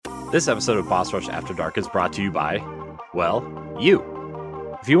This episode of Boss Rush After Dark is brought to you by, well, you.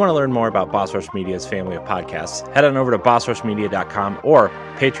 If you want to learn more about Boss Rush Media's family of podcasts, head on over to bossrushmedia.com or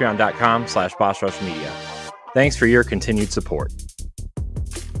patreon.com/bossrushmedia. Thanks for your continued support.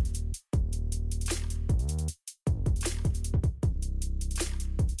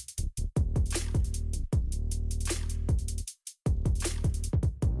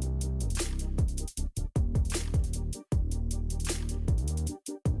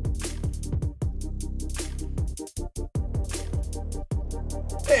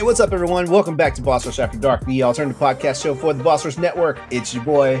 Hey, what's up, everyone? Welcome back to Boss Rush After Dark, the alternative podcast show for the Boss Rush Network. It's your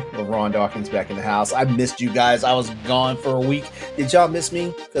boy, LeRon Dawkins, back in the house. I missed you guys. I was gone for a week. Did y'all miss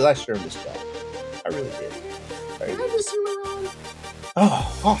me? Because I sure missed y'all. I really did. I miss you, LeRon.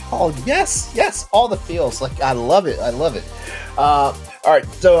 Oh, yes. All the feels. Like, I love it. All right,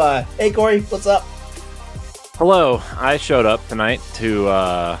 so, hey, Corey, what's up? Hello, I showed up tonight to,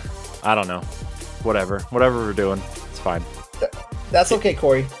 I don't know, whatever we're doing. It's fine. That's okay,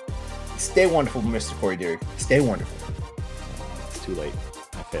 Corey. Stay wonderful, Mr. Corey Derrick. Stay wonderful. It's too late.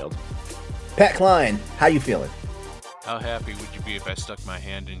 I failed. Pat Klein, how you feeling? How happy would you be if I stuck my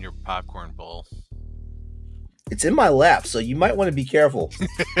hand in your popcorn bowl? It's in my lap, so you might want to be careful.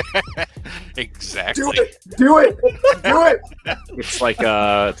 Exactly. Do it. It's like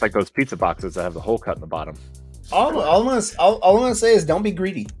those pizza boxes that have the hole cut in the bottom. All I'm gonna say is don't be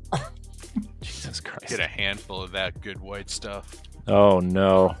greedy. Jesus Christ. Get a handful of that good white stuff. Oh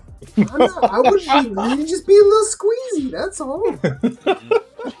no. I wouldn't be greedy, just be a little squeezy, that's all.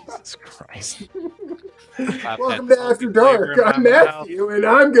 Jesus Christ. Welcome to After Dark. I'm Matthew, and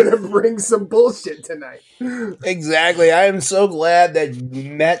I'm going to bring some bullshit tonight. Exactly. I am so glad that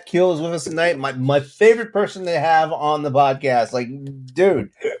Matt Kill is with us tonight. My favorite person to have on the podcast. Like,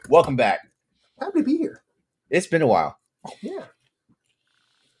 dude, welcome back. Happy to be here. It's been a while. Yeah.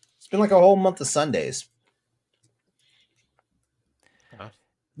 It's been like a whole month of Sundays.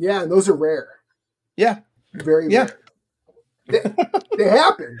 Yeah, and those are rare. Yeah. Very rare. They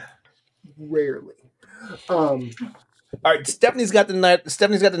happen rarely. All right, Stephanie's got the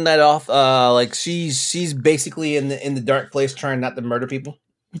night off. Like she's basically in the dark place trying not to murder people.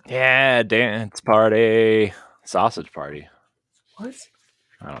 Yeah, dance party. Sausage party. What?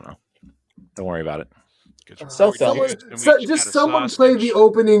 I don't know. Don't worry about it. So someone play the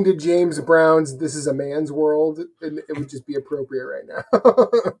opening to James Brown's "This Is a Man's World," and it would just be appropriate right now.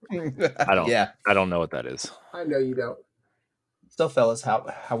 I don't. Yeah, I don't know what that is. I know you don't. So, fellas, how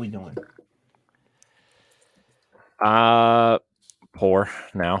we doing? Poor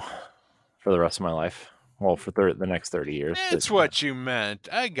now for the rest of my life. Well, for the next 30 years. That's what you meant.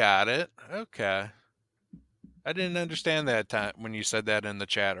 I got it. Okay. I didn't understand that time when you said that in the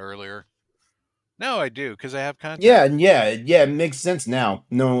chat earlier. No, I do, because I have content. Yeah, it makes sense now.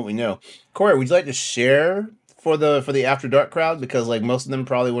 Knowing what we know. Corey, would you like to share for the After Dark crowd? Because like most of them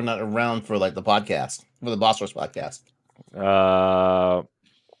probably were not around for like the podcast, for the Boss Rush podcast. What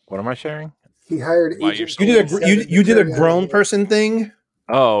am I sharing? He hired Why agent. You did a grown person thing.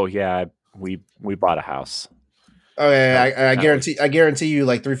 Oh yeah, we bought a house. Okay, I guarantee you,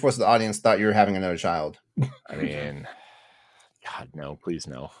 like 3/4 of the audience thought you were having another child. I mean, God no, please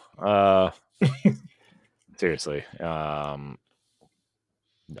no. Seriously, no.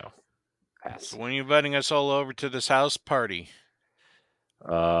 Pass. So when are you inviting us all over to this house party?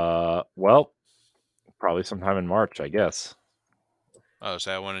 Well, probably sometime in March, I guess. Oh, is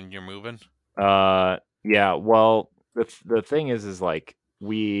that when you're moving? Yeah. Well, the thing is like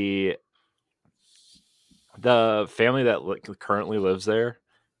the family that currently lives there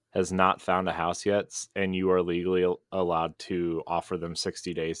has not found a house yet, and you are legally allowed to offer them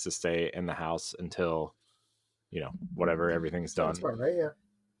 60 days to stay in the house until, whatever, everything's done. That's fine, right? Yeah.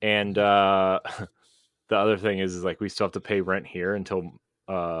 And the other thing is like we still have to pay rent here until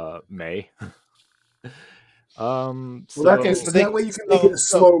May. Well, that way you can make it a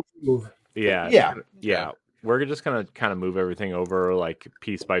slow move. Yeah. We're just gonna kind of move everything over like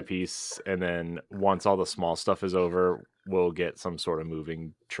piece by piece, and then once all the small stuff is over, we'll get some sort of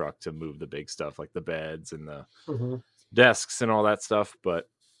moving truck to move the big stuff like the beds and the desks and all that stuff. But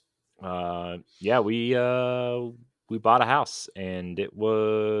we bought a house, and it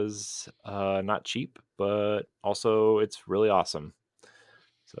was not cheap, but also it's really awesome.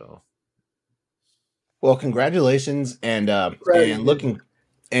 So, well, congratulations, and looking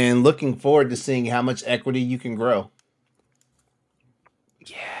forward to seeing how much equity you can grow.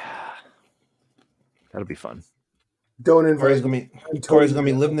 Yeah, that'll be fun. Don't invite. Corey's gonna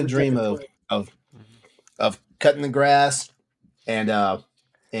be living the dream of cutting the grass and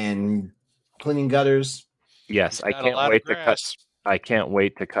cleaning gutters. Yes, I can't wait to cut. I can't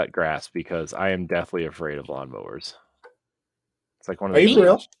wait to cut grass because I am deathly afraid of lawnmowers. It's like one of Are you those. for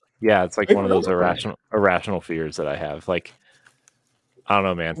real? Yeah, it's like Are you one of for those real? irrational fears that I have. Like, I don't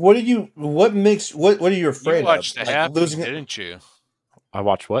know, man. What are you? What makes? What are you You afraid of? watched The Like Happening, losing it? didn't you? I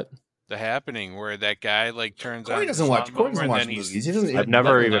watch what? The Happening, where that guy like turns Corey on doesn't his watch. Corey lawnmower doesn't and watch then movies. he's He doesn't. I've like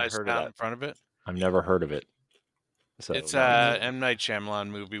never even lies heard of down that. in front of it. I've never heard of it. So It's no. M Night Shyamalan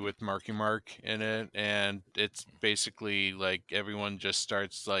movie with Marky Mark in it, and it's basically like everyone just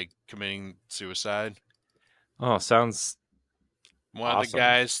starts like committing suicide. Oh, sounds One of the awesome.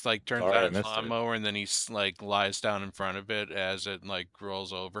 guys like turns Sorry, I on his missed it. lawnmower and then he like lies down in front of it as it like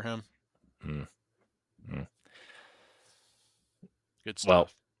rolls over him. Good Well,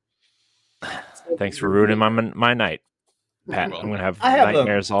 stuff. thanks for ruining my night, Pat. I'm gonna have I have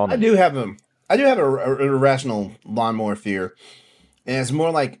nightmares all I night. do have a. I do have a irrational lawnmower fear, and it's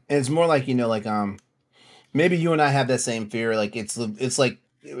more like maybe you and I have that same fear. Like it's like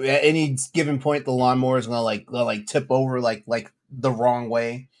at any given point the lawnmower is gonna like tip over like the wrong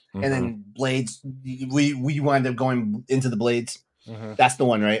way, Mhm. and then blades we wind up going into the blades. Mhm. That's the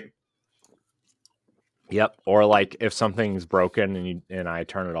one, right? Yep. Or like if something's broken and I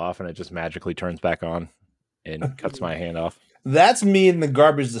turn it off and it just magically turns back on and cuts my hand off. That's me in the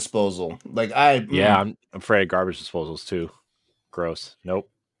garbage disposal. Like Yeah, I'm afraid of garbage disposals too. Gross. Nope.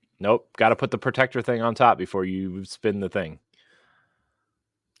 Got to put the protector thing on top before you spin the thing.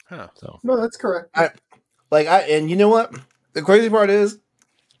 Huh. So No, that's correct. And you know what? The crazy part is,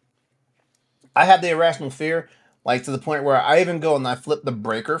 I have the irrational fear, like to the point where I even go and I flip the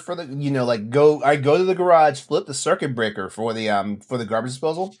breaker for the, I go to the garage, flip the circuit breaker for the garbage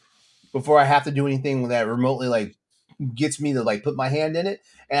disposal before I have to do anything that remotely like gets me to like put my hand in it,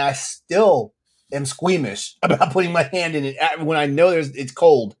 and I still am squeamish about putting my hand in it when I know it's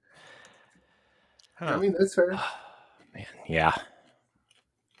cold. Huh. I mean, that's fair. man, yeah,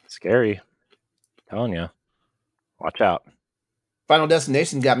 scary. Telling you, watch out. Final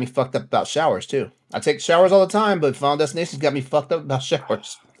Destination got me fucked up about showers too. I take showers all the time, but Final Destination's got me fucked up about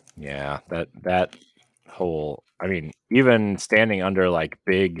showers. Yeah, that whole. I mean, even standing under like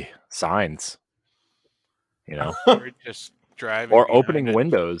big signs, Or just driving or behind opening it.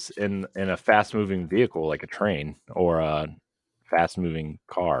 windows in a fast moving vehicle like a train or a fast moving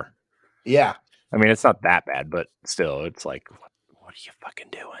car. Yeah. I mean, it's not that bad, but still, it's like, what are you fucking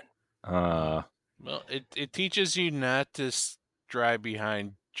doing? Well, it teaches you not to drive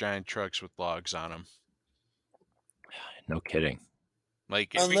behind giant trucks with logs on them. No kidding.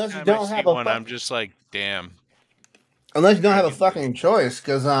 Like every Unless you time don't I see have a one, I'm just like, damn. Unless you don't have a fucking choice,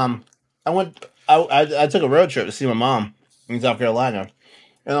 because I took a road trip to see my mom in South Carolina,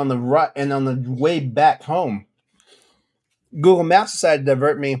 and on the way back home, Google Maps decided to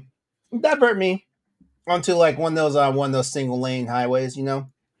divert me onto like one of those single lane highways, and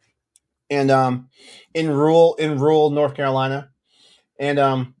in rural North Carolina,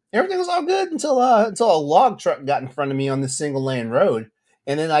 and everything was all good until a log truck got in front of me on this single lane road.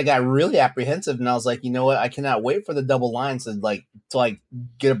 And then I got really apprehensive, and I was like, you know what? I cannot wait for the double lines to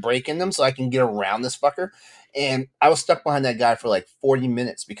get a break in them so I can get around this fucker. And I was stuck behind that guy for like 40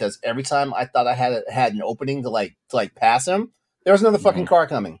 minutes because every time I thought I had an opening to pass him, there was another fucking car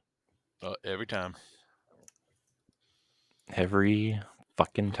coming. Every time. Every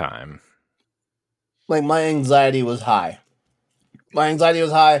fucking time. Like my anxiety was high.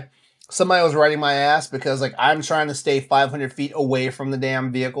 Somebody was riding my ass because like I'm trying to stay 500 feet away from the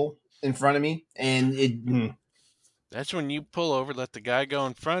damn vehicle in front of me, and That's when you pull over, let the guy go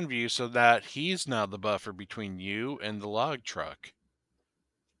in front of you so that he's now the buffer between you and the log truck.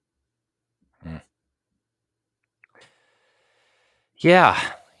 Yeah,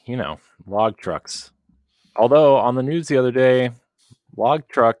 log trucks. Although on the news the other day, log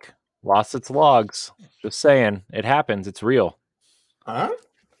truck lost its logs. Just saying, it happens. It's real. huh?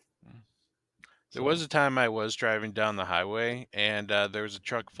 There was a time I was driving down the highway, and there was a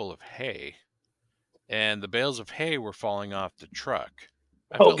truck full of hay, and the bales of hay were falling off the truck.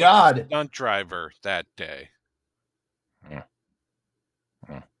 I felt God! like a stunt driver that day.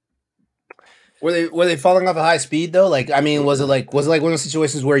 Were they falling off at high speed though? Like, I mean, was it like one of those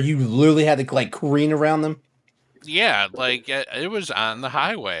situations where you literally had to like careen around them? Yeah, like it was on the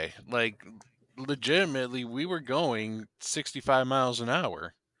highway. Like legitimately, we were going 65 miles an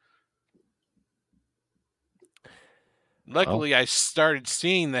hour. Luckily, I started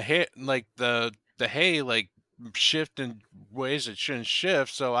seeing the hay, like the hay, like shift in ways it shouldn't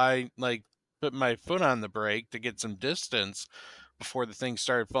shift. So I like put my foot on the brake to get some distance before the thing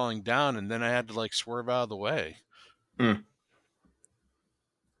started falling down, and then I had to like swerve out of the way. Mm.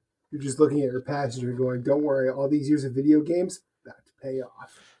 You're just looking at your passenger going, don't worry, all these years of video games, that pay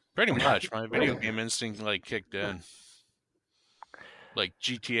off. Pretty much, my video game instinct like kicked in. Like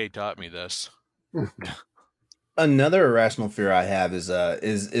GTA taught me this. Another irrational fear I have is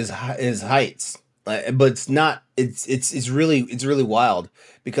heights. But it's not. It's really wild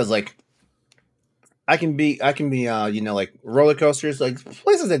because like I can be like roller coasters, like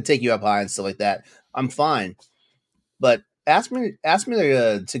places that take you up high and stuff like that. I'm fine, but ask me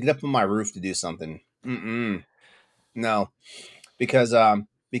to get up on my roof to do something. No, because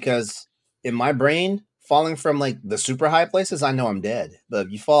in my brain, falling from like the super high places, I know I'm dead. But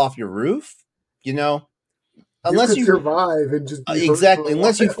if you fall off your roof, unless you survive and just be exactly,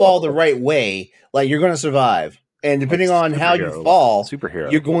 unless you fall the right way, like you're going to survive. And depending on how you fall,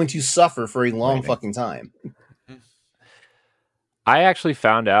 you're going to suffer for a long fucking time. I actually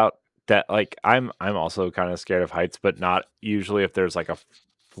found out that like I'm also kind of scared of heights, but not usually if there's like a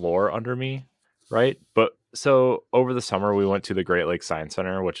floor under me, right? But so over the summer we went to the Great Lakes Science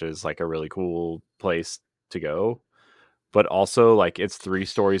Center, which is like a really cool place to go. But also like it's 3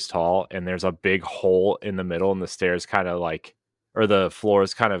 stories tall and there's a big hole in the middle and the stairs kind of like, or the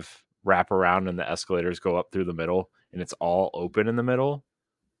floors kind of wrap around and the escalators go up through the middle and it's all open in the middle.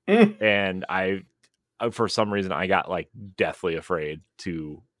 And I, for some reason, I got like deathly afraid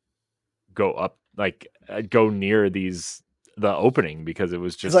to go up, like go near the opening because it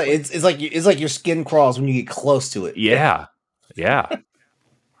was just it's like your skin crawls when you get close to it. Yeah.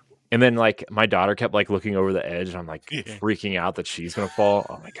 And then like my daughter kept like looking over the edge and I'm like freaking out that she's gonna fall.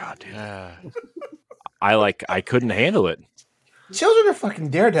 Oh my god, dude. I couldn't handle it. Children are fucking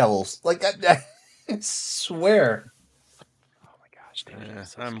daredevils. Like I swear. Oh my gosh,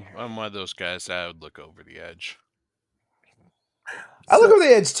 dude. I'm one of those guys that would look over the edge. I look over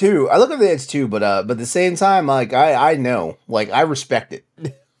the edge too. But at the same time, like I know, like I respect it.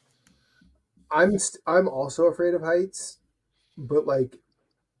 I'm also afraid of heights, but like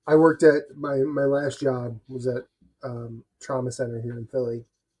I worked at my last job was at trauma center here in Philly,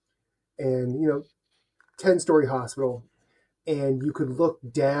 and 10-story hospital, and you could look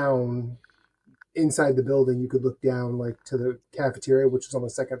down inside the building. You could look down like to the cafeteria, which was on the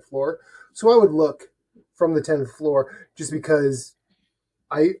 2nd floor. So I would look from the 10th floor just because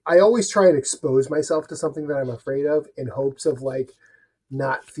I always try and expose myself to something that I'm afraid of in hopes of like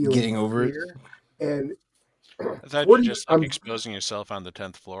not feeling getting over fear. it. And I thought you just like exposing yourself on the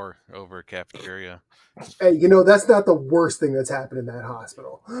 10th floor over a cafeteria. Hey, that's not the worst thing that's happened in that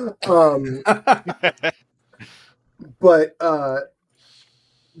hospital. But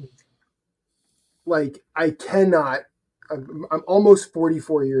like I cannot. I'm almost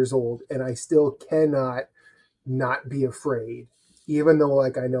 44 years old, and I still cannot not be afraid, even though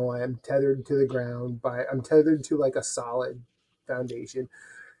like I know I am tethered to the ground I'm tethered to like a solid foundation.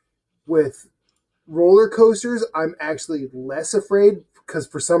 With roller coasters, I'm actually less afraid because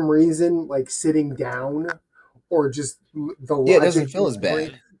for some reason, like sitting down or just the logic, it doesn't feel as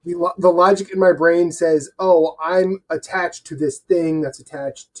bad. The logic in my brain says, "Oh, I'm attached to this thing that's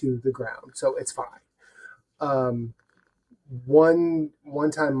attached to the ground, so it's fine." One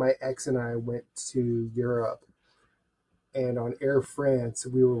time, my ex and I went to Europe, and on Air France,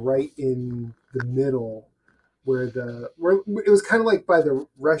 we were right in the middle. Where it was kind of like by the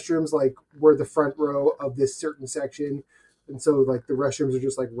restrooms, like we're the front row of this certain section, and so like the restrooms are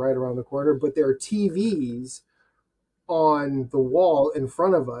just like right around the corner. But there are TVs on the wall in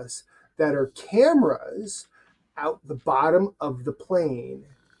front of us that are cameras out the bottom of the plane,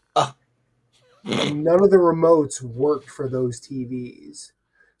 and none of the remotes worked for those TVs.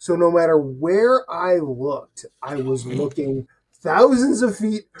 So no matter where I looked, I was looking thousands of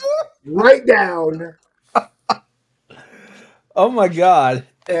feet right down. Oh my god.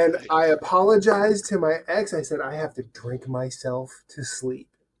 And I apologized to my ex. I said, I have to drink myself to sleep.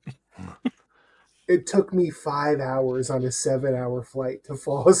 It took me 5 hours on a 7-hour flight to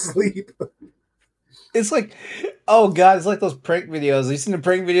fall asleep. It's like, oh god, it's like those prank videos. You seen the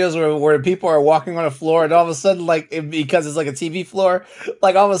prank videos where people are walking on a floor and all of a sudden, like, because it's like a TV floor,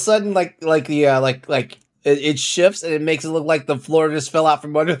 like all of a sudden, it shifts and it makes it look like the floor just fell out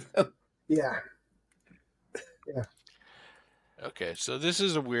from under them. Yeah. Okay, so this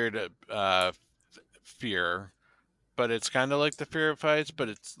is a weird fear, but it's kind of like the fear of heights. But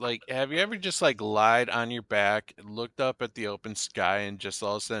it's like, have you ever just like lied on your back, looked up at the open sky, and just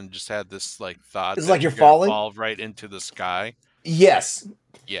all of a sudden just had this like thought it's that like you're falling, fall right into the sky? Yes.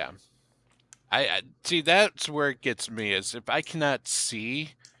 Yeah. I see. That's where it gets me. Is if I cannot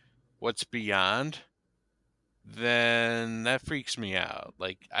see what's beyond, then that freaks me out.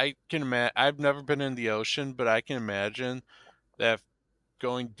 Like I can imagine. I've never been in the ocean, but I can imagine that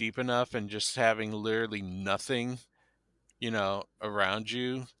going deep enough and just having literally nothing around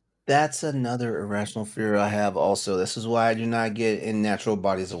you. That's another irrational fear I have also. This is why I do not get in natural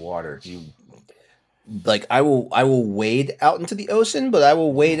bodies of water. I will wade out into the ocean, but I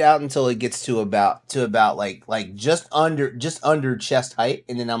will wade out until it gets to about like just under chest height,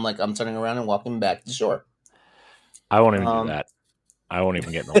 and then I'm turning around and walking back to the shore. I won't even do that. I won't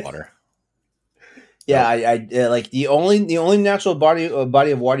even get in the water. Yeah, nope. I like the only natural body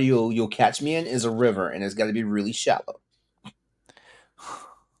of water you'll catch me in is a river, and it's got to be really shallow.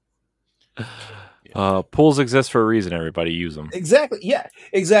 Pools exist for a reason. Everybody use them. Exactly. Yeah.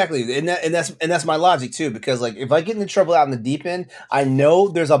 Exactly. And that's my logic too. Because like if I get into trouble out in the deep end, I know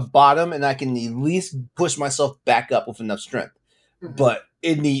there's a bottom, and I can at least push myself back up with enough strength. Mm-hmm. But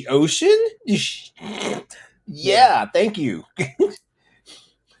in the ocean, yeah. Thank you.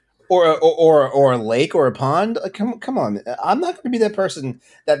 or a lake or a pond. Come on. I'm not going to be that person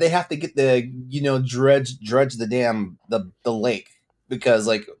that they have to get the dredge the lake because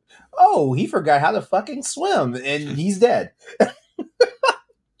like. Oh, he forgot how to fucking swim, and he's dead.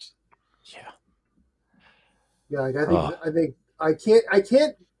 Yeah, like I think I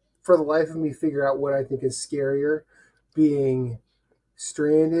can't for the life of me figure out what I think is scarier, being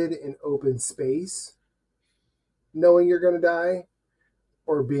stranded in open space, knowing you're going to die,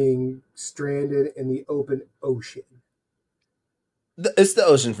 or being stranded in the open ocean. It's the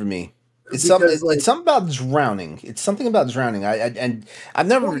ocean for me. It's something about drowning. It's something about drowning. I've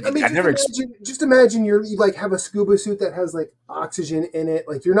never. Just imagine you like have a scuba suit that has like oxygen in it.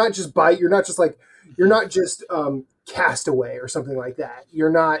 Like you're not just Castaway or something like that.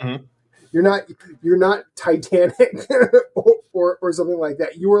 You're not. Mm-hmm. You're not Titanic or something like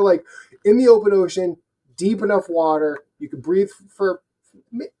that. You are like in the open ocean, deep enough water. You can breathe for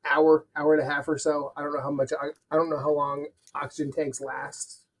hour and a half or so. I don't know how long oxygen tanks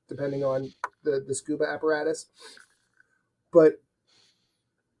last, depending on the scuba apparatus. But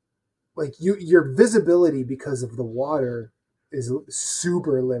like your visibility because of the water is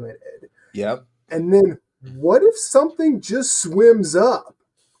super limited. Yep. And then what if something just swims up?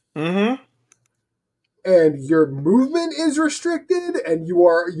 Mm-hmm. And your movement is restricted, and you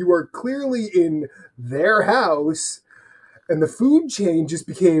are clearly in their house, and the food chain just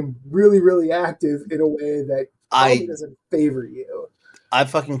became really, really active in a way that probably doesn't favor you. I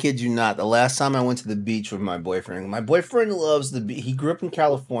fucking kid you not. The last time I went to the beach with my boyfriend loves the beach. He grew up in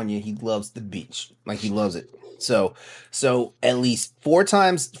California. He loves the beach. Like, he loves it. So at least four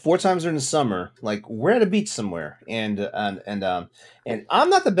times during the summer, like, we're at a beach somewhere. And I'm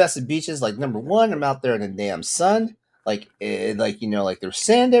not the best at beaches. Like, number one, I'm out there in the damn sun. Like there's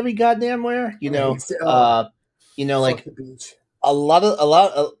sand every goddamn where, like the beach. a lot of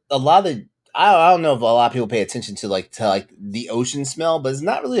I don't know if a lot of people pay attention to the ocean smell, but it's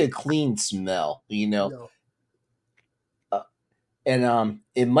not really a clean smell, No.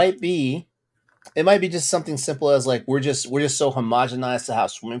 It might be just something simple as like we're just so homogenized to how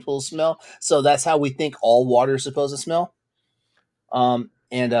swimming pools smell, so that's how we think all water is supposed to smell. So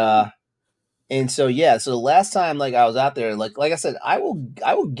yeah, so the last time like I was out there, like I said, I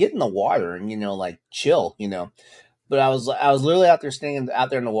will get in the water and like chill, But I was literally out there standing out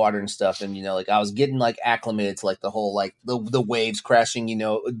there in the water and stuff, and like I was getting like acclimated to like the whole like the waves crashing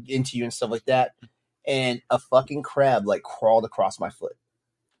into you and stuff like that, and a fucking crab like crawled across my foot.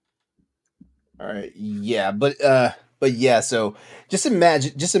 All right, yeah, but yeah, so just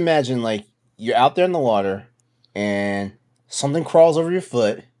imagine like you're out there in the water, and something crawls over your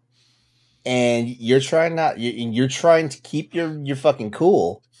foot, and you're trying to keep your fucking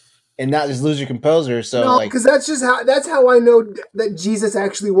cool. And not just lose your composure. So no, because that's how I know that Jesus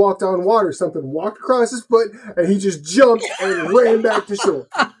actually walked on water. Something walked across his foot, and he just jumped and ran back to shore.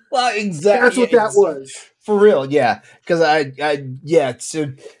 Well, exactly. That's what that was. For real, yeah. Because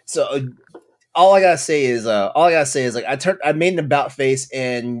So all I gotta say is like I made an about face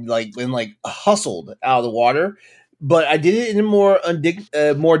and hustled out of the water. But I did it in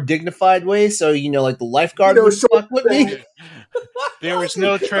a more dignified way. So like the lifeguard would fuck with me. There was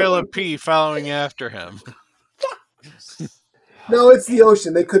no trail of pee following after him. No, it's the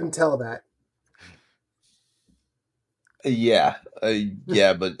ocean. They couldn't tell that. Yeah,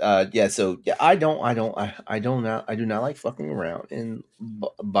 but yeah. So yeah, I do not like fucking around in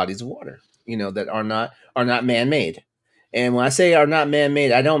bodies of water. That are not man made. And when I say are not man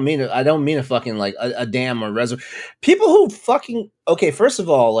made, I don't mean a fucking like a dam or reservoir. People who fucking first of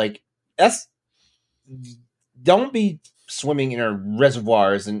all, like don't be swimming in our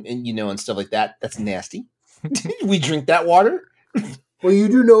reservoirs and and stuff like that. That's nasty. We drink that water. Well, you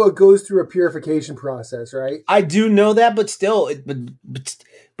do know it goes through a purification process, right? I do know that, but still,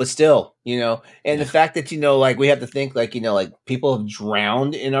 but still, and the fact that like we have to think like like people have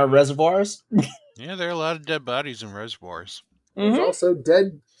drowned in our reservoirs. Yeah, there are a lot of dead bodies in reservoirs. There's also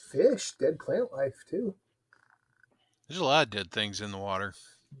dead fish, dead plant life too. There's a lot of dead things in the water.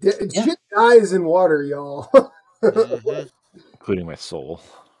 Shit dies in water, y'all. Mm-hmm. Including my soul.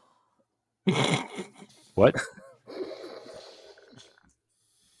 What?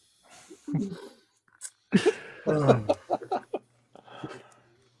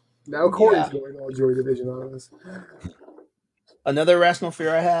 Now Corey's going all Joy Division on us. Another irrational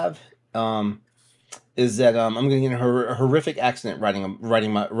fear I have is that I'm going to get in a horrific accident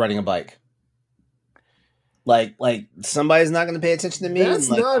riding a bike. Like somebody's not going to pay attention to me. That's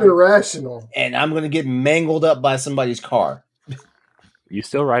and, not irrational. And I'm going to get mangled up by somebody's car. You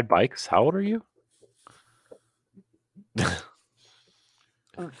still ride bikes? How old are you?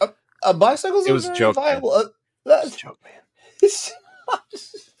 A bicycle's it was a joke. That's a joke, man.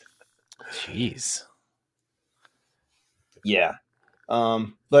 Jeez. Yeah.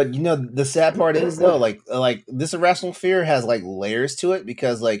 But the sad part is though, like this irrational fear has like layers to it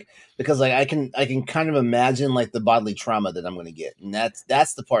because I can kind of imagine like the bodily trauma that I'm going to get, and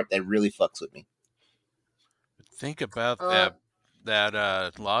that's the part that really fucks with me. Think about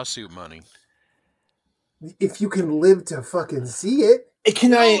that lawsuit money. If you can live to fucking see it.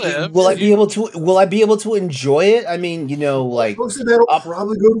 Will I be able to enjoy it? I mean, like most of that'll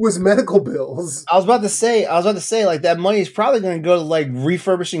probably go to his medical bills. I was about to say like that money is probably going to go to like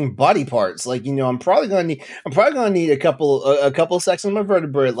refurbishing body parts. Like, I'm probably going to need a couple sections of my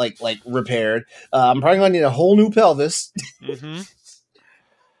vertebrae like repaired. I'm probably going to need a whole new pelvis. Mm-hmm.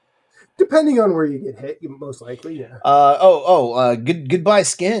 Depending on where you get hit, most likely, yeah. Goodbye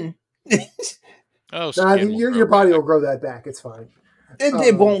skin. Your body will grow that back. It's fine.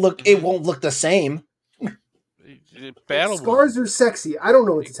 It won't look the same. Scars are sexy. I don't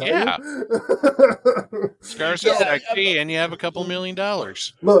know what to tell you. Scars are sexy, and you have a couple $1 million.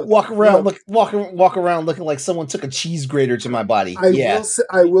 Look, walk around looking like someone took a cheese grater to my body.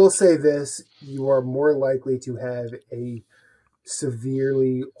 I will say this: you are more likely to have a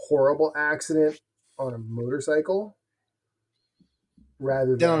severely horrible accident on a motorcycle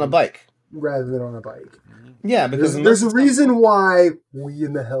rather than on a bike. Yeah, because there's a reason why we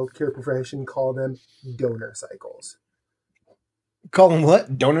in the healthcare profession call them donor cycles. Call them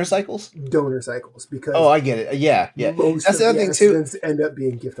what? Donor cycles? Donor cycles. Because I get it. Yeah. Most that's the other thing too. End up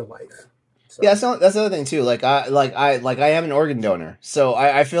being gift of life. So. Yeah, that's the other thing too. Like I am an organ donor, so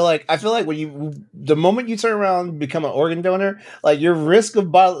I feel like when the moment you turn around and become an organ donor, like your risk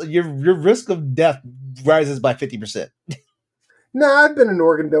of death rises by 50%. No, I've been an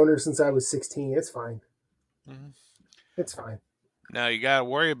organ donor since I was 16. It's fine. Mm-hmm. It's fine. Now you got to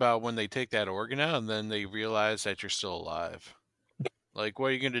worry about when they take that organ out and then they realize that you're still alive. Like, what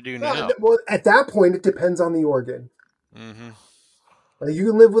are you going to do now? Well, at that point, it depends on the organ. Mm-hmm. Like, you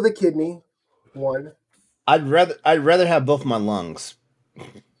can live with a kidney. One. I'd rather have both my lungs.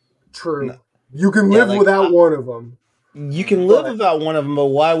 True. No. You can live without one of them. You can live without one of them, but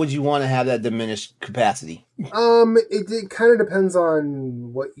why would you want to have that diminished capacity? It kind of depends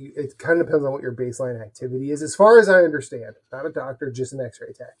on what your baseline activity is. As far as I understand, not a doctor, just an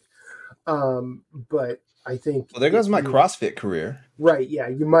X-ray tech. But I think there goes my CrossFit career. Right? Yeah,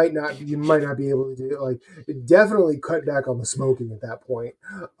 you might not be able to do it. Like, definitely cut back on the smoking at that point.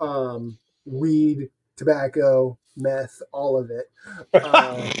 Weed, tobacco, meth, all of it.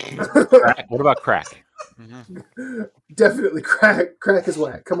 What about crack? Mm-hmm. Definitely crack is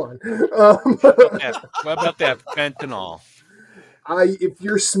whack. Come on. What about that fentanyl? If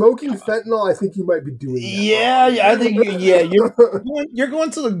you're smoking fentanyl, I think you might be doing that. Yeah, I think you're going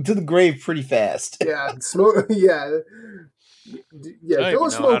to the grave pretty fast. Yeah, smoke. Yeah.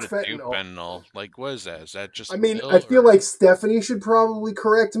 Don't smoke fentanyl. Like, what is that? Is that just? I mean, I feel like Stephanie should probably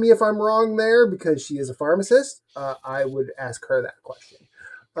correct me if I'm wrong there because she is a pharmacist. I would ask her that question.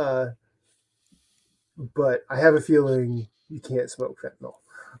 But I have a feeling you can't smoke fentanyl.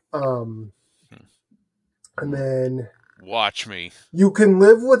 And then watch me. You can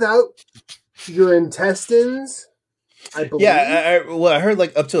live without your intestines. I believe. Yeah, I heard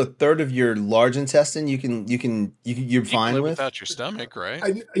like up to a third of your large intestine you're fine live with without your stomach,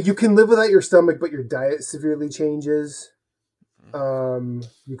 right? You can live without your stomach, but your diet severely changes. I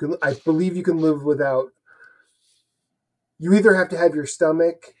believe you can live without. You either have to have your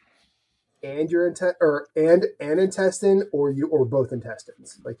stomach and your an intestine, or both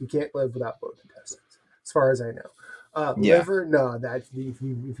intestines. Like, you can't live without both intestines, as far as I know. Liver, no. That's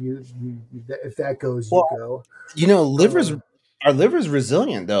if that goes, you go. Our liver's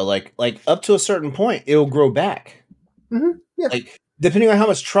resilient though. Like up to a certain point, it'll grow back. Mm-hmm, yeah. Like depending on how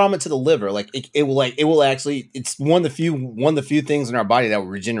much trauma to the liver, like it will actually. It's one of the few things in our body that will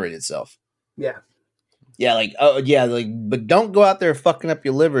regenerate itself. Yeah. Yeah, but don't go out there fucking up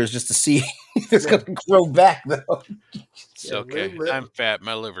your livers just to see if it's gonna grow back though. It's okay. I'm fat.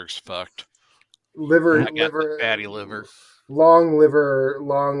 My liver's fucked. I got the fatty liver.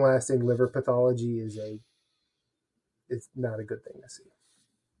 Long-lasting liver pathology it's not a good thing to see.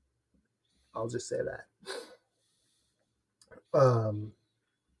 I'll just say that.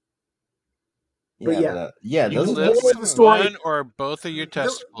 You live with the story, one or both of your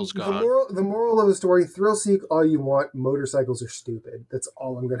testicles gone. The moral of the story: thrill seek all you want. Motorcycles are stupid. That's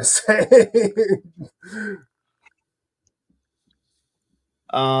all I'm gonna say.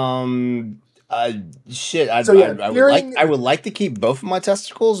 I would like to keep both of my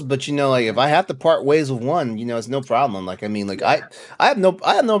testicles, but if I have to part ways with one, it's no problem. I have no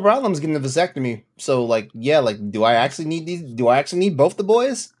problems getting a vasectomy. So do I actually need these? Do I actually need both the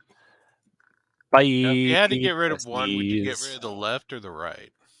boys? If you had to get rid of one, would you get rid of the left or the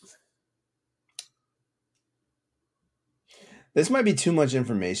right? This might be too much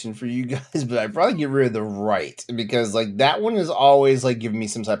information for you guys, but I'd probably get rid of the right because that one is always giving me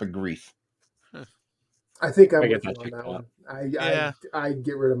some type of grief. I think I'm with you on that one. I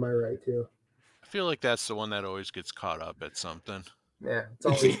get rid of my right too. I feel like that's the one that always gets caught up at something. Yeah,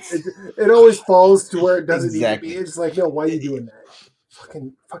 it always falls to where it doesn't need to be. It's like, no, why are you doing that?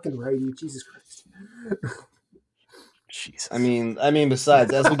 Fucking righty, Jesus Christ. Jesus. I mean,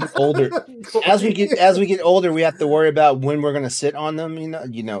 besides, as we get older, we have to worry about when we're gonna sit on them.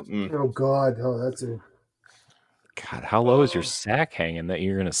 Oh God, that's a. God, how low is your sack hanging that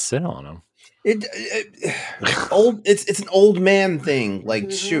you're gonna sit on them? It's an old man thing.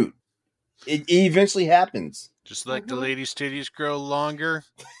 Shoot, it eventually happens. Just like the lady's titties grow longer,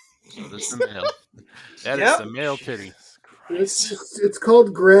 so does the male. That is the male titty. It's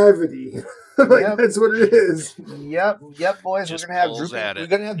called gravity. That's what it is. Yep, boys. We're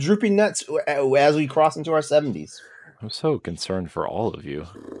gonna have droopy nuts as we cross into our 70s. I'm so concerned for all of you.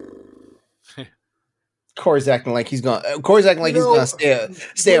 Corey's acting like he's gonna.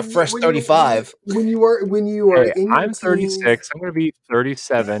 Stay a fresh 35. When you are in your I'm 36. I'm gonna be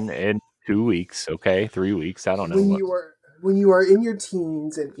 37 in 2 weeks. Okay, 3 weeks. I don't know. When you are in your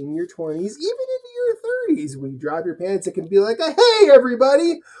teens and in your 20s, even into your 30s, when you drop your pants, it can be like a "Hey,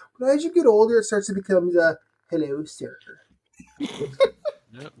 everybody." But as you get older, it starts to become the "Hello, sir."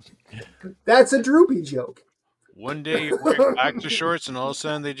 Yep. That's a droopy joke. One day you're wearing boxer shorts, and all of a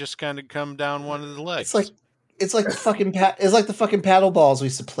sudden they just kind of come down one of the legs. It's like the fucking paddle balls we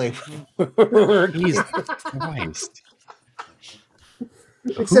used to play with. Jesus Christ.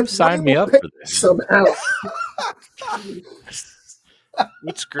 Who signed me up for this? Somehow.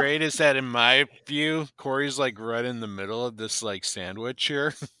 What's great is that in my view, Corey's right in the middle of this sandwich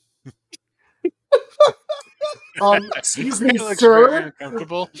here. Excuse me, sir.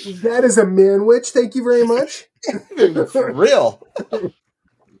 That is a manwich. Thank you very much. For real.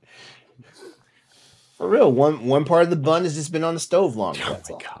 For real. One part of the bun has just been on the stove long. Oh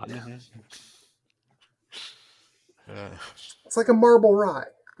my God. It's like a marble rye.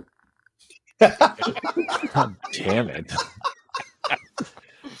 God damn it.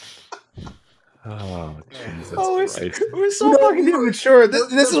 Oh, Jesus Christ. We're so fucking immature.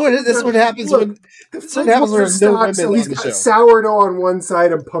 This is what happens when there's no women so on he's the got show. sourdough on one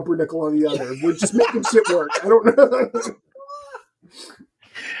side and pumpernickel on the other. We're just making shit work. I don't know.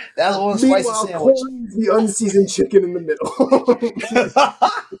 That's one spicy sandwich. Corey's the unseasoned chicken in the middle.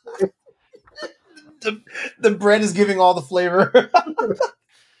 The bread is giving all the flavor.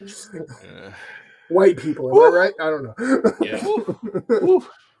 White people, am I right? I don't know. Yeah.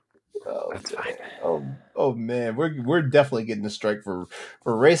 Oh, that's fine. Oh man, we're definitely getting a strike for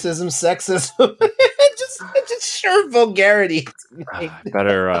racism, sexism, and just sheer vulgarity.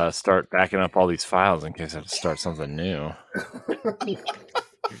 Better start backing up all these files in case I have to start something new.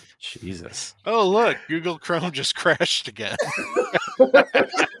 Jesus. Oh look, Google Chrome just crashed again.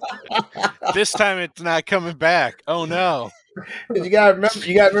 This time it's not coming back. Oh no. You gotta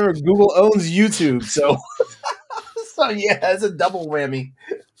remember Google owns YouTube, so yeah, it's a double whammy.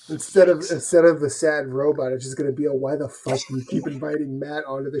 Instead of the sad robot, it's just going to be why the fuck do you keep inviting Matt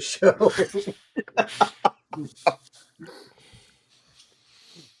onto the show?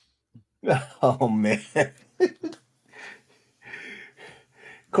 Oh man.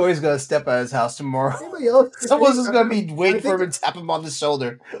 Corey's gonna step out of his house tomorrow. Someone's just gonna be waiting for him and tap him on the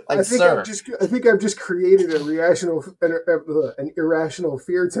shoulder. I think I've just created an irrational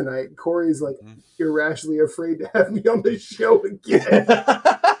fear tonight. Corey's irrationally afraid to have me on the show again.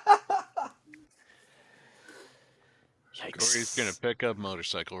 Corey's gonna pick up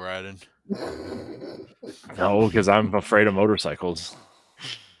motorcycle riding. No, because I'm afraid of motorcycles.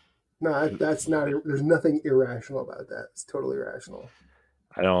 No, that's not. There's nothing irrational about that. It's totally rational.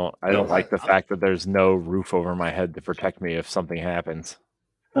 I don't like the fact that there's no roof over my head to protect me if something happens.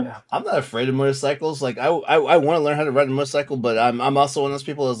 I'm not afraid of motorcycles. Like I want to learn how to ride a motorcycle, but I'm also one of those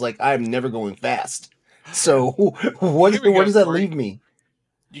people that's like I'm never going fast. So where does that leave me?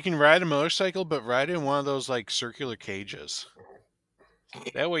 You can ride a motorcycle, but ride in one of those like circular cages.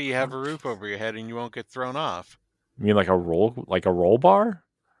 That way you have a roof over your head and you won't get thrown off. You mean like a roll bar?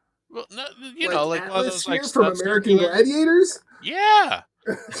 Well, no, like one of those like from American Gladiators. Yeah.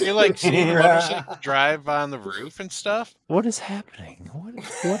 You're like seeing a motorcycle drive on the roof and stuff. What is happening? What?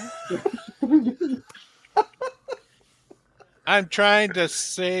 I'm trying to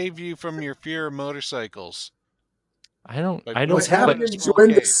save you from your fear of motorcycles. I don't. What's happening?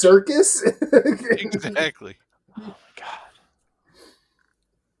 Join the circus. Exactly. Oh my god.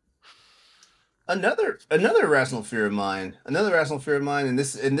 Another irrational fear of mine. And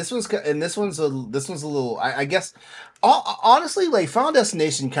this one's a little. I guess, honestly, like Final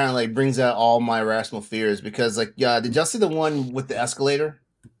Destination kind of like brings out all my irrational fears because like, did y'all see the one with the escalator?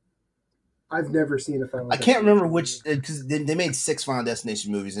 I've never seen a Final Destination. I can't remember which because they made 6 Final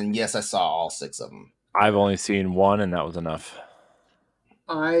Destination movies, and yes, I saw all 6 of them. I've only seen one, and that was enough.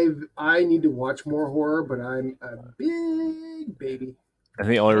 I need to watch more horror, but I'm a big baby. And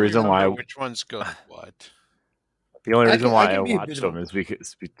the only reason why which one's good what? The only reason why I watched them is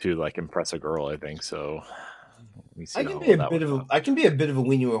because to like impress a girl, I think. So I can be a bit of a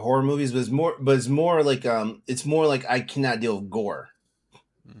weenie with horror movies, but it's more like I cannot deal with gore.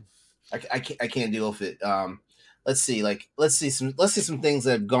 I can't deal with it. Let's see some things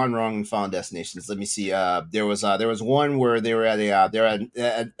that have gone wrong in Final Destinations. Let me see. There was one where they were at it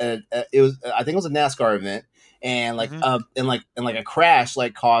was I think it was a NASCAR event, and like a crash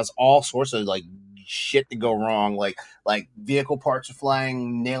like caused all sorts of like shit to go wrong. Like vehicle parts are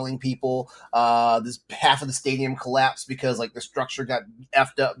flying, nailing people. This half of the stadium collapsed because like the structure got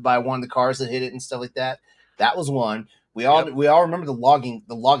effed up by one of the cars that hit it and stuff like that. That was one. We all remember the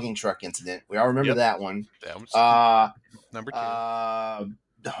logging truck incident. We all remember that one. That was number 2.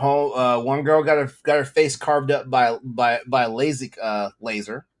 One girl got her face carved up by a LASIK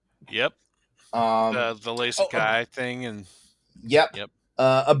laser. Yep. The LASIK eye thing and Yep.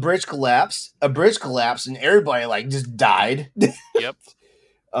 A bridge collapsed, and everybody like just died. Yep.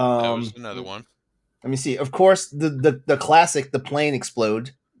 That was another one. Let me see. Of course, the classic, the plane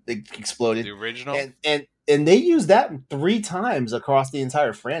exploded. The original, and they used that 3 times across the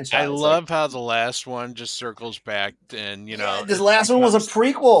entire franchise. I love how the last one just circles back, and this last one was a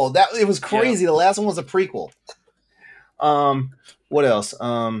prequel. It was crazy. The last one was a prequel. What else?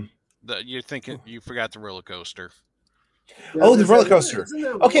 You're thinking you forgot the roller coaster. Oh, the roller coaster.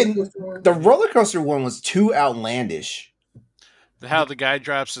 Okay, the roller coaster one was too outlandish. How the guy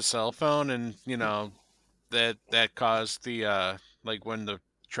drops the cell phone, and that caused the like when the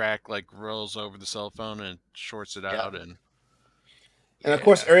track like rolls over the cell phone and shorts it out, and of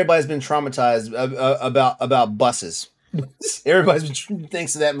course everybody's been traumatized about buses. Everybody's been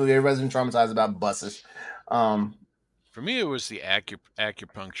thanks to that movie. Everybody's been traumatized about buses. For me, it was the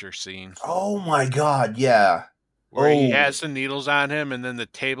acupuncture scene. Oh my god, yeah. Where he has the needles on him, and then the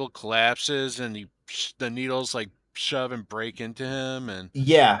table collapses, and the needles like shove and break into him, and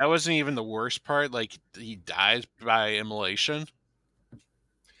that wasn't even the worst part. Like he dies by immolation.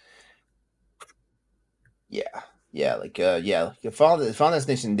 Final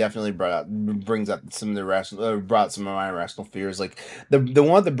Destination definitely brought some of my irrational fears. Like the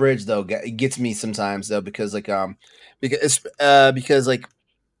one at the bridge though gets me sometimes though because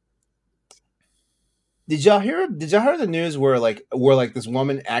did y'all hear the news where this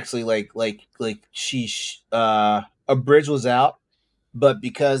woman actually like a bridge was out, but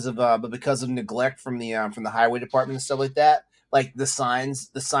because of neglect from the highway department and stuff like that. Like the signs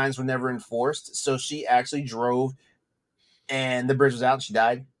were never enforced, so she actually drove, and the bridge was out, and she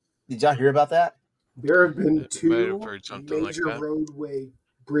died. Did y'all hear about that? There have been 2 major roadway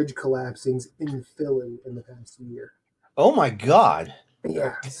bridge collapsings in Philly in the past year. Oh my god!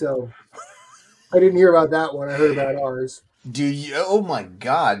 Yeah, so I didn't hear about that one. I heard about ours. Do you? Oh my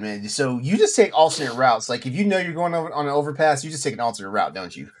god, man! So you just take alternate routes. Like if you know you're going over on an overpass, you just take an alternate route,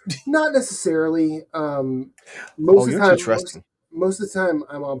 don't you? Not necessarily. Most of the time,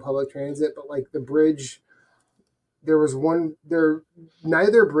 I'm on public transit, but like the bridge, there was one there.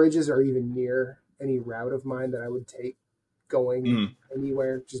 Neither bridges are even near any route of mine that I would take going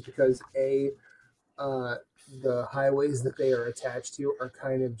anywhere, just because the highways that they are attached to are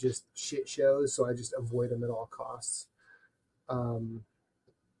kind of just shit shows, so I just avoid them at all costs.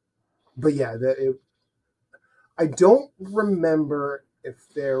 But yeah, I don't remember if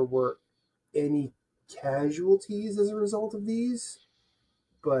there were any casualties as a result of these,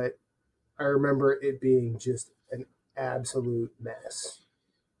 but I remember it being just an absolute mess.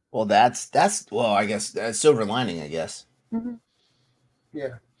 Well, that's well, I guess that's silver lining, I guess.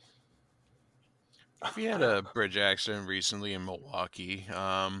 Yeah. We had a bridge accident recently in Milwaukee.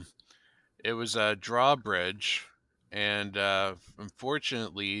 It was a drawbridge, and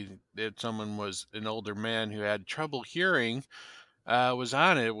unfortunately, someone was an older man who had trouble hearing, was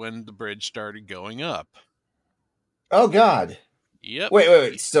on it when the bridge started going up. Oh God! Yep.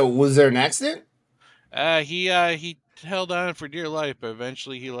 Wait. So was there an accident? He held on for dear life, but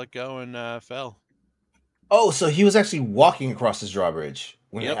eventually he let go and fell. Oh, so he was actually walking across this drawbridge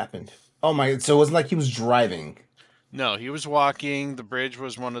when it Yep. happened. Oh my! So it wasn't like he was driving. No, he was walking. The bridge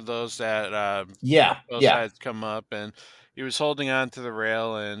was one of those that Yeah, both yeah. sides come up, and he was holding on to the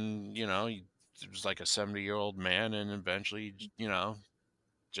rail, and it was like a 70-year-old man, and eventually,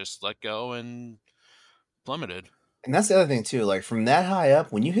 just let go and plummeted. And that's the other thing too. Like from that high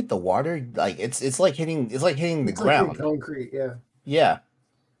up, when you hit the water, like it's like hitting the It's like hitting ground. concrete, yeah. Yeah.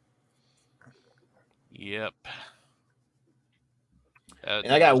 Yep.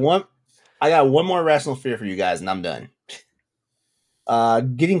 And I got one more irrational fear for you guys, and I'm done.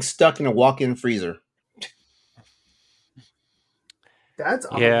 Getting stuck in a walk-in freezer. That's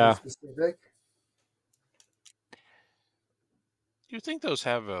Yeah. specific. Do you think those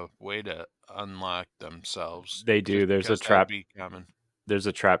have a way to unlock themselves? They do. Just There's a because that'd trap. be common. There's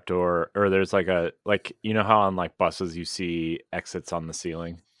a trap door, or there's like how on like buses you see exits on the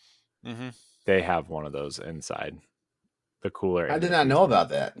ceiling. Mm-hmm. They have one of those inside the cooler. I did not know about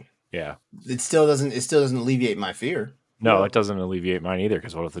that. Yeah. It still doesn't alleviate my fear. No, Yeah. it doesn't alleviate mine either.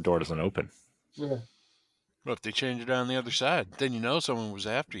 Because what if the door doesn't open? Yeah. What if they change it on the other side? Then you know someone was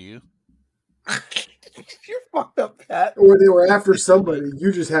after you. You're fucked up, Pat. Or they were after somebody.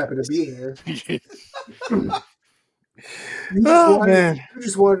 You just happened to be there. Man. You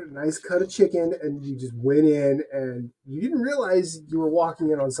just wanted a nice cut of chicken, and you just went in, and you didn't realize you were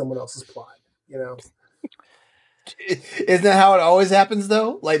walking in on someone else's plot. Isn't that how it always happens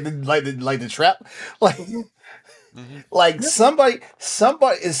though? Like the trap, like Mm-hmm.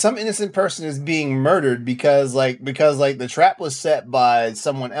 some innocent person is being murdered because the trap was set by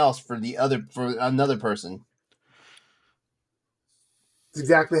someone else for another person. It's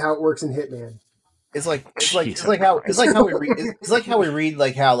exactly how it works in Hitman. It's like how we read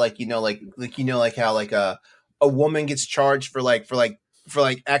like how a woman gets charged for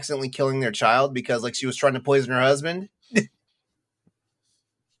accidentally killing their child because like she was trying to poison her husband.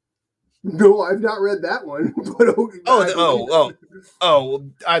 No, I've not read that one. But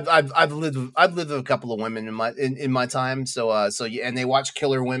I've lived with a couple of women in my time, so yeah, and they watch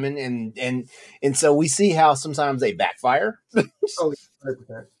killer women, and so we see how sometimes they backfire.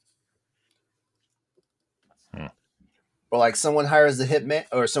 100%. Or like someone hires a hitman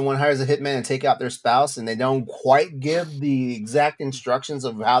to take out their spouse, and they don't quite give the exact instructions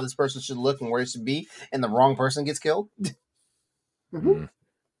of how this person should look and where it should be, and the wrong person gets killed. Mm-hmm.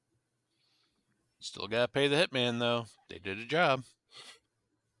 Still gotta pay the hitman though. They did a job.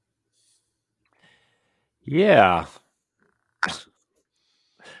 Yeah.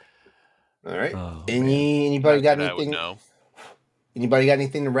 All right. Oh, Anybody got Not that I would anything? know. Anybody got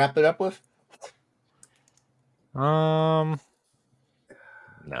anything to wrap it up with? No.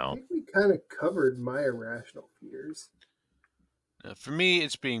 I think we kind of covered my irrational fears. For me,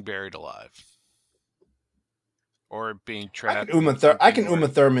 it's being buried alive. Or being I trapped. can Uma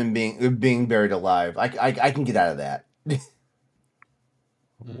Thurman being buried alive. I can get out of that.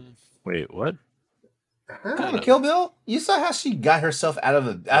 Wait, what? How? Kill Bill? You saw how she got herself out of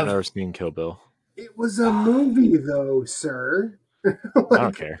the. I've never seen Kill Bill. It was a movie, though, sir. I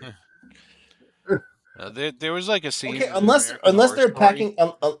don't care. There was like a scene. Okay, in unless American they're Horror Story. packing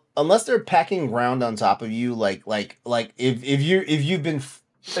unless they're packing ground on top of you, like if you've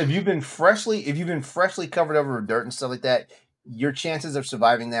been freshly covered over with dirt and stuff like that, your chances of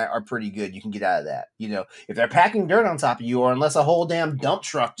surviving that are pretty good. You can get out of that. If they're packing dirt on top of you, or unless a whole damn dump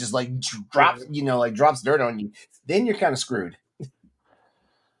truck just like drops dirt on you, then you're kind of screwed.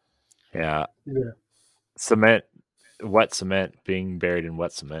 Yeah. Yeah. Wet cement, being buried in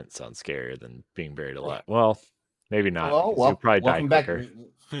wet cement sounds scarier than being buried alive. Well, maybe not. You'll probably die quicker.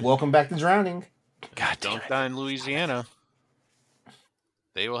 Welcome back to drowning. God damn Don't it. die in Louisiana.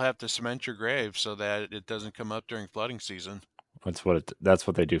 They will have to cement your grave so that it doesn't come up during flooding season. That's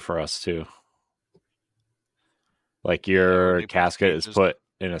what they do for us too. Like your they casket is just- put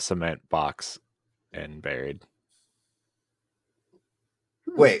in a cement box and buried.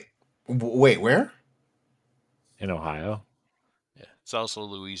 Wait, where? In Ohio. Yeah, it's also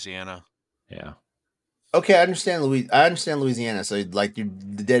Louisiana. Yeah. Okay, I understand Louisiana. So like the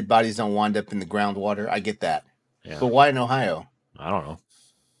dead bodies don't wind up in the groundwater. I get that. Yeah. But why in Ohio? I don't know.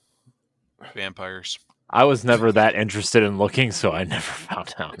 Vampires. I was never that interested in looking, so I never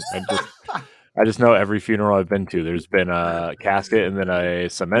found out. I just know every funeral I've been to, there's been a casket and then a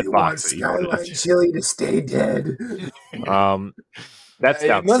cement You want box that you put Skyline it. Chili to stay dead. That's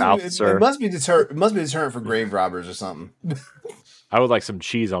down south, sir. It must be deterrent for grave robbers or something. I would like some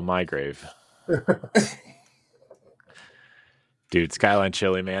cheese on my grave. Dude, Skyline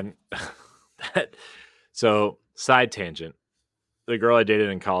Chili, man. So, side tangent. The girl I dated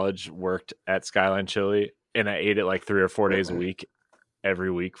in college worked at Skyline Chili, and I ate it like 3 or 4 days a week,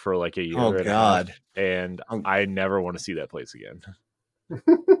 every week for like a year. Oh, and God. a half, and I never want to see that place again.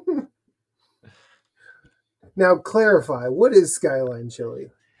 Now, clarify, what is Skyline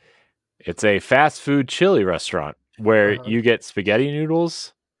Chili? It's a fast food chili restaurant where you get spaghetti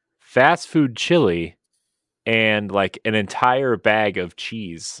noodles, fast food chili, and like an entire bag of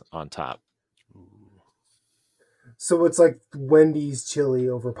cheese on top. So it's like Wendy's chili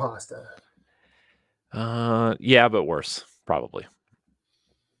over pasta. Yeah, but worse, probably.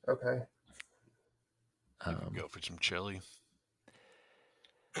 Okay. Go for some chili.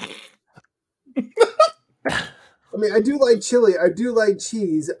 I mean, I do like chili. I do like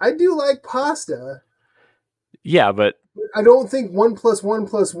cheese. I do like pasta. Yeah, but I don't think 1 + 1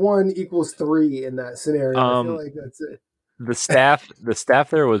 + 1 = 3 in that scenario. I feel like that's it. The staff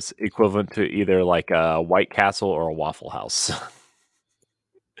there was equivalent to either like a White Castle or a Waffle House.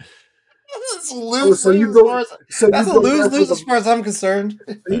 That's lose as far as I'm concerned.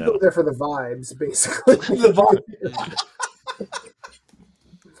 You go there for the vibes, basically. The vibe.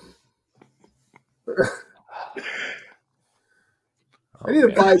 I need a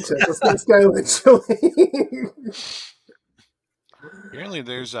vibe check. Let's get Skyline Chili. Apparently,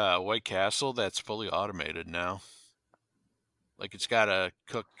 there's a White Castle that's fully automated now. Like it's got a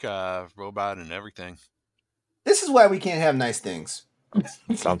cook robot and everything. This is why we can't have nice things.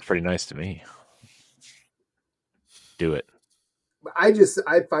 Sounds pretty nice to me. Do it. I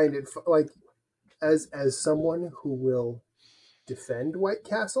find it like as someone who will defend White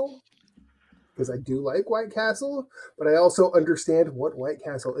Castle, because I do like White Castle, but I also understand what White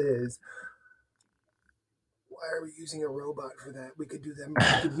Castle is. Why are we using a robot for that? We could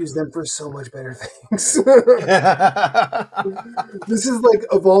use them for so much better things. This is like,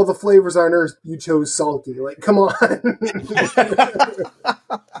 of all the flavors on earth, you chose salty. Like, come on.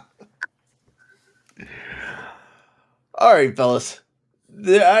 All right, fellas.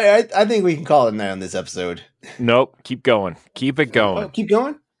 I think we can call it a night on this episode. Nope. Keep going. Keep it going. Oh, keep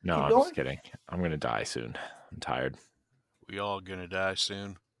going? No, keep I'm going? just kidding. I'm going to die soon. I'm tired. We all gonna die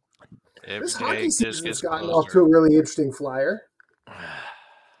soon. This Every hockey day season just has gets gotten closer. off to a really interesting flyer.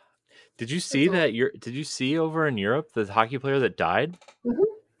 Did you see that? Did you see over in Europe the hockey player that died?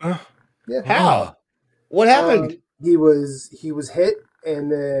 Mm-hmm. Yeah. How? What happened? He was hit,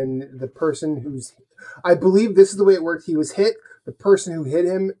 and then the person I believe this is the way it worked. He was hit. The person who hit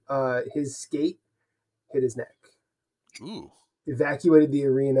him, his skate hit his neck. Ooh. Evacuated the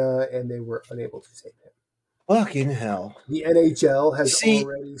arena, and they were unable to save him. Fucking hell. The NHL has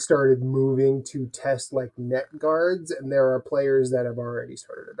already started moving to test like net guards, and there are players that have already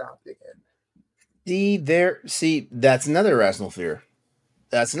started adopting it. See, that's another irrational fear.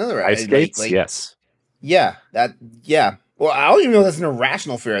 That's another ice skates. Yes. Yeah. Well, I don't even know that's an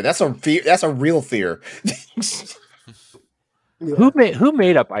irrational fear. That's a fear. That's a real fear. Yeah. Who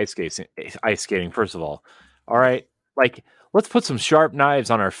made up ice skating? First of all right. Like, let's put some sharp knives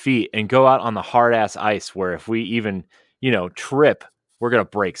on our feet and go out on the hard ass ice where if we even, trip, we're going to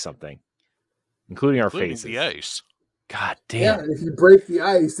break something, including our faces. The ice. God damn. Yeah, and if you break the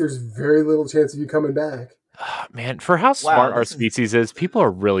ice, there's very little chance of you coming back. Man, for how smart our species is, people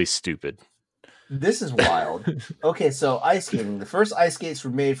are really stupid. This is wild. Okay, so ice skating. The first ice skates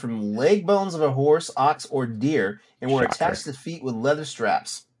were made from leg bones of a horse, ox, or deer and were attached to feet with leather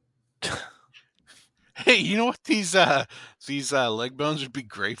straps. Hey, you know what these leg bones would be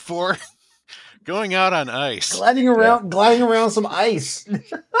great for? Going out on ice. Gliding around some ice.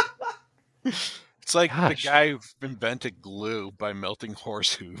 It's like the guy who invented glue by melting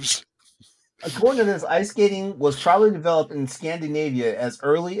horse hooves. According to this, ice skating was probably developed in Scandinavia as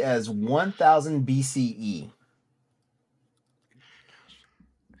early as 1000 BCE.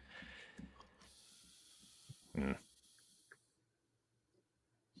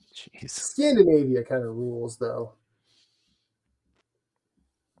 Jeez. Scandinavia kind of rules, though.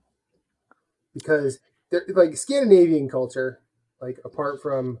 Because, like, Scandinavian culture, Like apart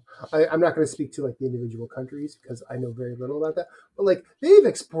from, I'm not going to speak to like the individual countries because I know very little about that. But like they've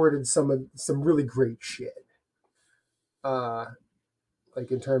exported some really great shit. Like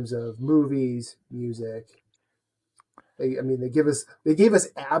in terms of movies, music. They gave us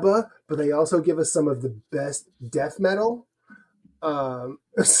ABBA, but they also give us some of the best death metal.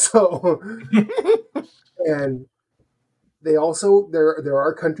 So, and they also there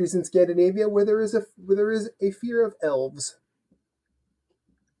are countries in Scandinavia where there is a fear of elves.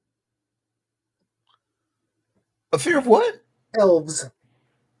 A fear of what? Elves.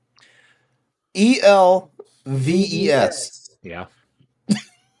 ELVES. Yeah.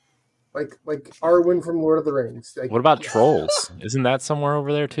 Like Arwen from Lord of the Rings. Like, What about trolls? Isn't that somewhere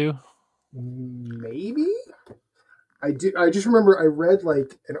over there too? Maybe. I just remember I read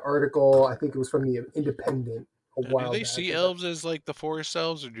like an article. I think it was from the Independent a while back. Do they see elves as like the forest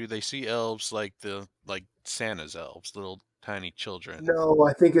elves, or do they see elves like Santa's elves, little tiny children? No,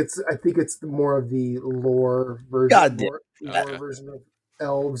 I think it's more of the lore version, version of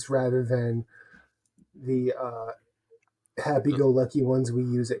elves rather than the happy-go-lucky ones we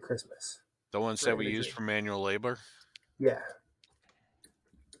use at Christmas. The ones that we use for manual labor? Yeah.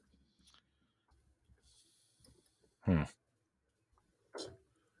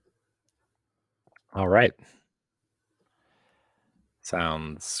 All right.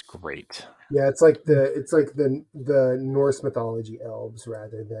 Sounds great. Yeah, it's like the Norse mythology elves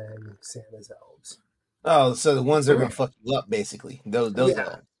rather than Santa's elves. Oh, so the ones that are going to fuck you up, basically. Those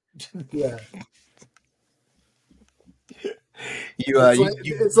elves. Yeah. You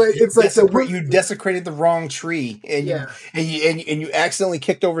desecrated the wrong tree, and you accidentally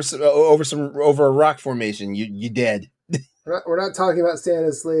kicked over a rock formation. You dead. We're not talking about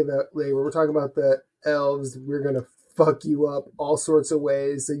Santa's slave labor. We're talking about the elves. We're gonna fuck you up all sorts of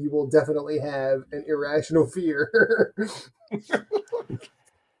ways, so you will definitely have an irrational fear. Man.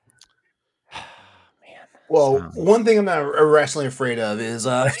 Well, one thing I'm not irrationally afraid of is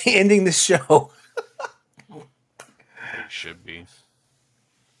ending the show. Should be.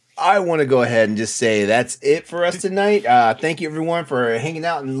 I want to go ahead and just say that's it for us tonight. Thank you, everyone, for hanging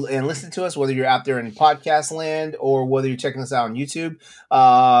out and listening to us, whether you're out there in podcast land or whether you're checking us out on YouTube.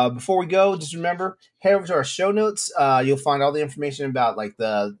 Before we go, just remember, head over to our show notes. You'll find all the information about like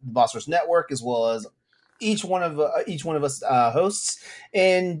the Boss Rush Network, as well as each one of us hosts,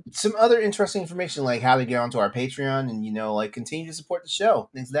 and some other interesting information like how to get onto our Patreon and like continue to support the show,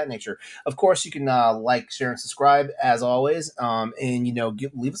 things of that nature. Of course, you can like, share, and subscribe as always, and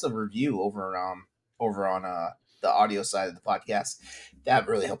leave us a review over on the audio side of the podcast. That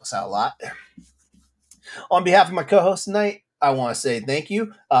really helps us out a lot. On behalf of my co-host tonight, I want to say thank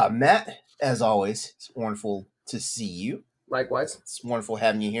you, Matt. As always, it's wonderful to see you. Likewise, it's wonderful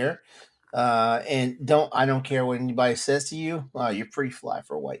having you here. And I don't care what anybody says to you. You're pretty fly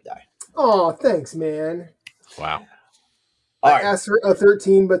for a white guy. Oh, thanks, man. Wow. I asked for a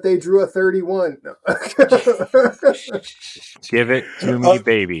 13, but they drew a 31. No. Give it to me,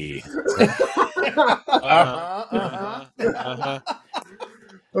 baby.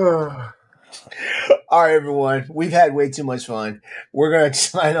 All right, everyone. We've had way too much fun. We're going to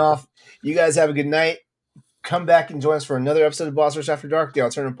sign off. You guys have a good night. Come back and join us for another episode of Boss Rush After Dark, the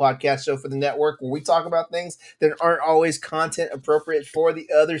alternative podcast show for the network, where we talk about things that aren't always content appropriate for the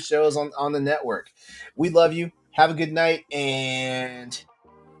other shows on the network. We love you. Have a good night, and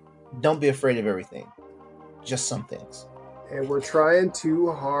don't be afraid of everything. Just some things. And we're trying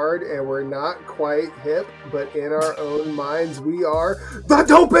too hard, and we're not quite hip, but in our own minds, we are the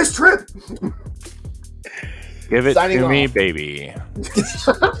dopest trip! Give it to me, baby.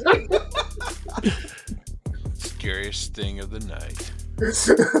 Scariest thing of the night.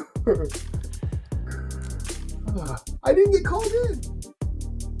 I didn't get called in.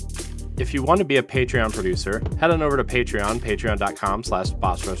 If you want to be a Patreon producer, head on over to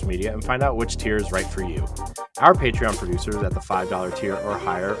patreon.com/BossRushMedia, and find out which tier is right for you. Our Patreon producers at the $5 tier or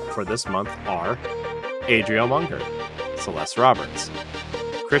higher for this month are Adriel Munger, Celeste Roberts,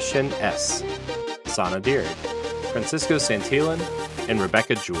 Christian S., Sana Deary, Francisco Santillan, and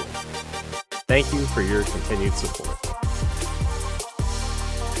Rebecca Jewell. Thank you for your continued support.